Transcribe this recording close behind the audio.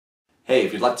Hey,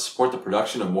 if you'd like to support the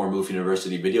production of more Moof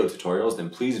University video tutorials, then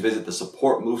please visit the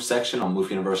Support Moof section on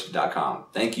moofuniversity.com.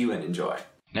 Thank you and enjoy.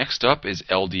 Next up is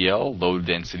Ldl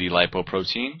Low-Density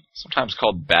Lipoprotein, sometimes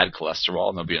called bad cholesterol,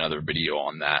 and there'll be another video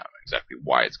on that, exactly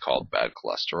why it's called bad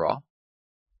cholesterol.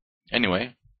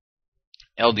 Anyway,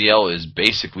 LDL is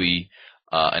basically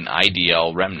an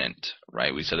IDL remnant,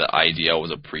 right? We said that IDL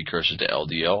was a precursor to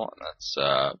LDL, and that's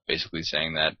basically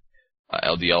saying that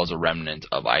LDL is a remnant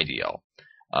of IDL.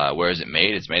 Where is it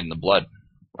made? It's made in the blood,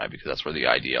 right? Because that's where the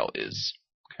IDL is.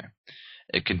 Okay.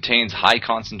 It contains high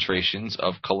concentrations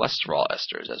of cholesterol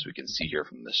esters, as we can see here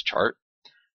from this chart.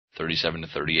 37 to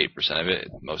 38% of it,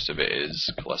 most of it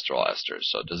is cholesterol esters.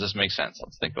 So does this make sense?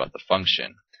 Let's think about the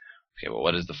function. Okay, well,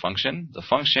 what is the function? The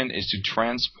function is to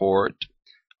transport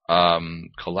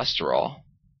cholesterol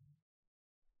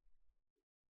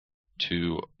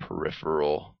to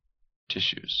peripheral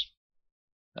tissues.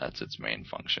 That's its main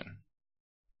function.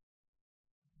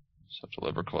 So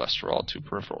deliver cholesterol to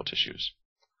peripheral tissues.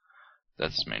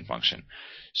 That's its main function.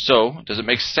 So, does it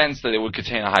make sense that it would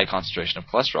contain a high concentration of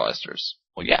cholesterol esters?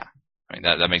 Well, yeah. I mean,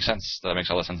 that makes sense. That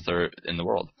makes all the sense there in the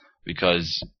world,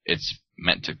 because it's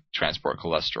meant to transport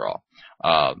cholesterol.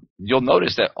 You'll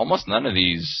notice that almost none of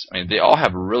these, I mean, they all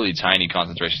have really tiny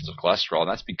concentrations of cholesterol, and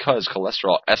that's because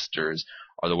cholesterol esters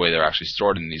are the way they're actually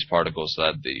stored in these particles so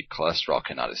that the cholesterol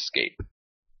cannot escape.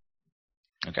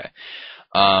 Okay.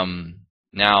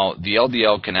 Now, the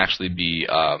LDL can actually be,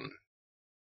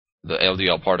 the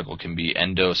LDL particle can be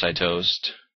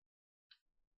endocytosed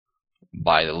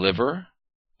by the liver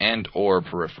and or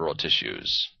peripheral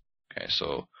tissues. Okay,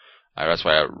 so that's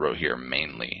why I wrote here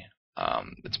mainly.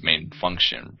 Its main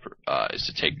function is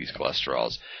to take these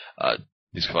cholesterol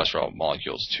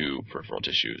molecules to peripheral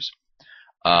tissues.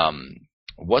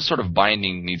 What sort of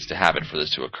binding needs to happen for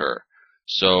this to occur?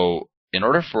 So, in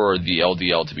order for the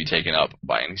LDL to be taken up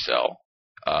by any cell,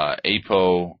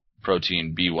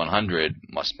 apoprotein B100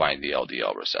 must bind the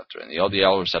Ldl receptor, and the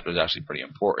Ldl receptor is actually pretty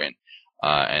important.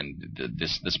 And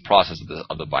this process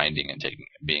of the binding and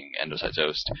being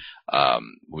endocytosed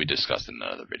we discussed in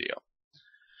another video.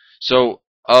 So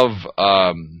of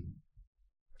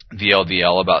the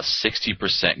LDL, about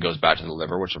 60% goes back to the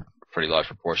liver, which is a pretty large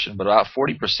proportion, but about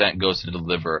 40% goes to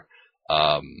deliver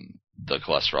the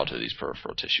cholesterol to these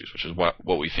peripheral tissues, which is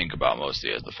what we think about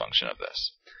mostly as the function of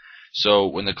this. So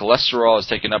when the cholesterol is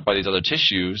taken up by these other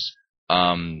tissues,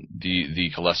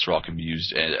 the cholesterol can be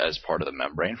used as part of the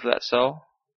membrane for that cell,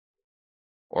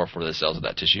 or for the cells of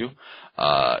that tissue.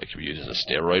 It can be used as a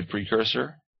steroid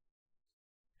precursor.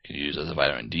 It can be used as a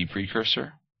vitamin D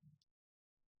precursor.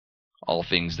 All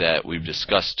things that we've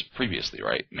discussed previously,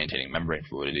 right? Maintaining membrane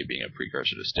fluidity being a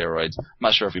precursor to steroids. I'm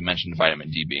not sure if we mentioned vitamin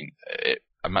D being.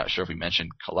 I'm not sure if we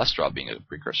mentioned cholesterol being a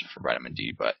precursor for vitamin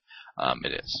D, but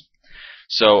it is.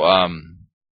 So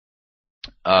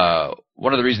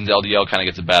one of the reasons LDL kind of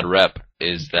gets a bad rep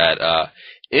is that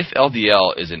if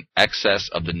LDL is in excess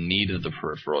of the need of the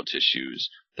peripheral tissues,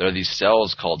 there are these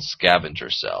cells called scavenger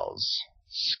cells.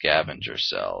 Scavenger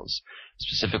cells.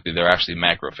 Specifically, they're actually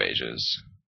macrophages.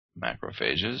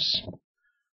 Macrophages.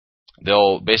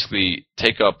 They'll basically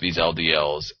take up these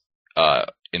LDLs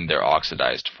in their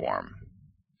oxidized form.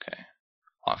 Okay,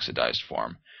 oxidized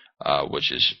form,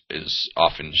 which is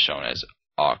often shown as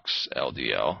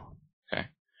ox-LDL. Okay,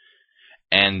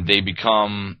 and they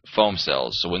become foam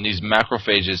cells. So when these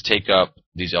macrophages take up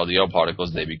these LDL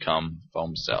particles, they become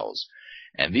foam cells.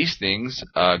 And these things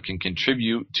can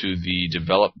contribute to the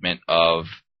development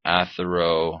of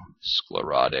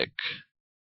atherosclerotic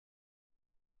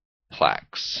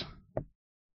plaques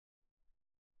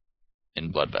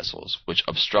in blood vessels, which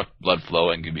obstruct blood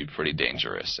flow and can be pretty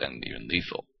dangerous and even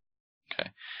lethal. Okay,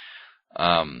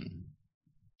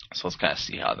 so let's kind of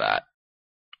see how that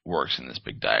works in this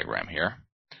big diagram here.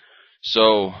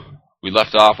 So we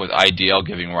left off with IDL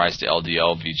giving rise to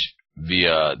LDL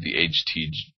via the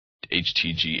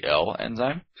HTGL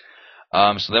enzyme.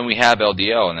 So then we have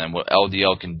LDL, and then what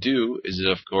LDL can do is it,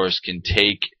 of course, can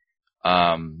take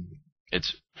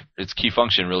its key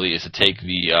function really is to take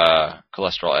the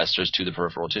cholesterol esters to the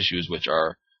peripheral tissues, which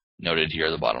are noted here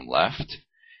at the bottom left,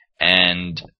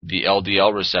 and the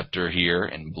Ldl receptor here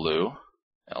in blue,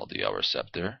 Ldl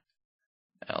receptor,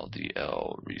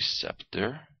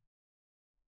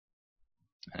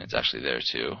 and it's actually there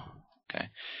too.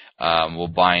 Okay, will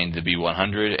bind the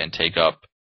B100 and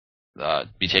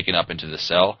be taken up into the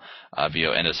cell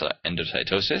via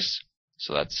endocytosis.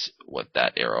 So that's what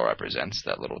that arrow represents,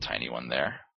 that little tiny one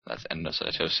there. That's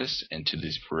endocytosis into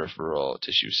these peripheral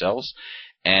tissue cells,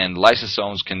 and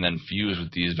lysosomes can then fuse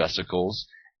with these vesicles,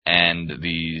 and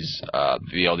these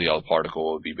the LDL particle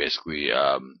will be basically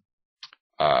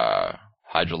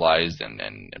hydrolyzed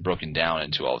and broken down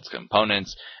into all its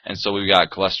components. And so we've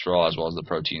got cholesterol as well as the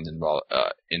proteins involved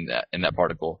in that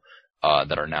particle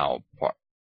that are now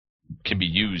can be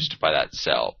used by that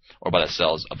cell or by the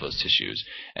cells of those tissues.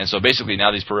 And so basically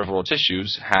now these peripheral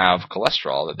tissues have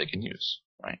cholesterol that they can use,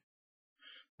 right?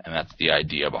 And that's the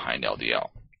idea behind LDL.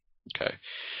 Okay.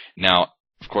 Now,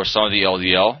 of course, some of the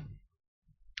LDL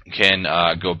can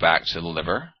go back to the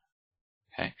liver.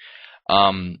 Okay.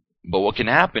 But what can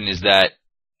happen is that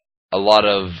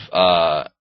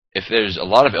if there's a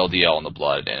lot of LDL in the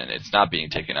blood and it's not being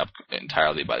taken up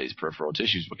entirely by these peripheral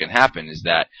tissues, what can happen is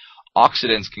that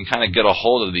oxidants can kind of get a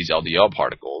hold of these LDL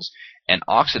particles and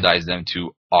oxidize them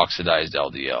to oxidized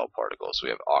Ldl particles. So we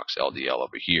have ox-LDL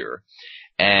over here.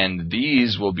 And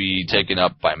these will be taken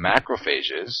up by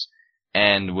macrophages.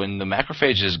 And when the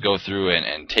macrophages go through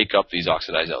and take up these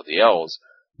oxidized LDLs,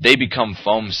 they become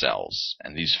foam cells.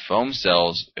 And these foam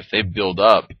cells, if they build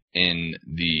up in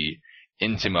the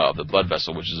intima of the blood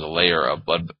vessel, which is a layer of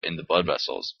blood in the blood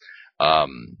vessels,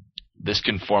 this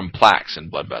can form plaques in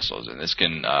blood vessels, and this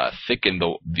can thicken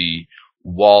the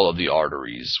wall of the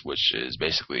arteries, which is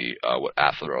basically what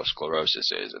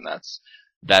atherosclerosis is, and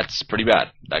that's pretty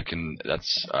bad. That can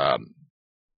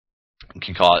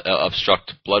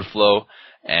obstruct blood flow,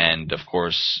 and of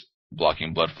course,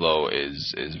 blocking blood flow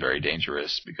is very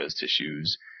dangerous because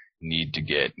tissues need to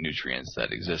get nutrients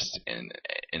that exist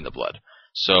in the blood.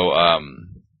 So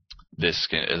this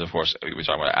is, of course, we're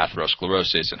talking about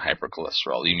atherosclerosis and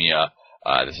hypercholesterolemia.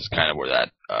 This is kind of where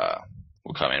that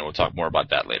will come in. We'll talk more about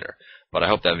that later. But I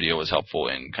hope that video was helpful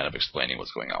in kind of explaining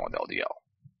what's going on with LDL.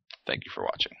 Thank you for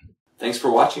watching. Thanks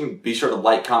for watching. Be sure to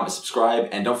like, comment, subscribe,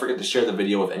 and don't forget to share the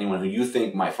video with anyone who you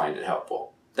think might find it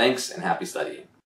helpful. Thanks, and happy studying.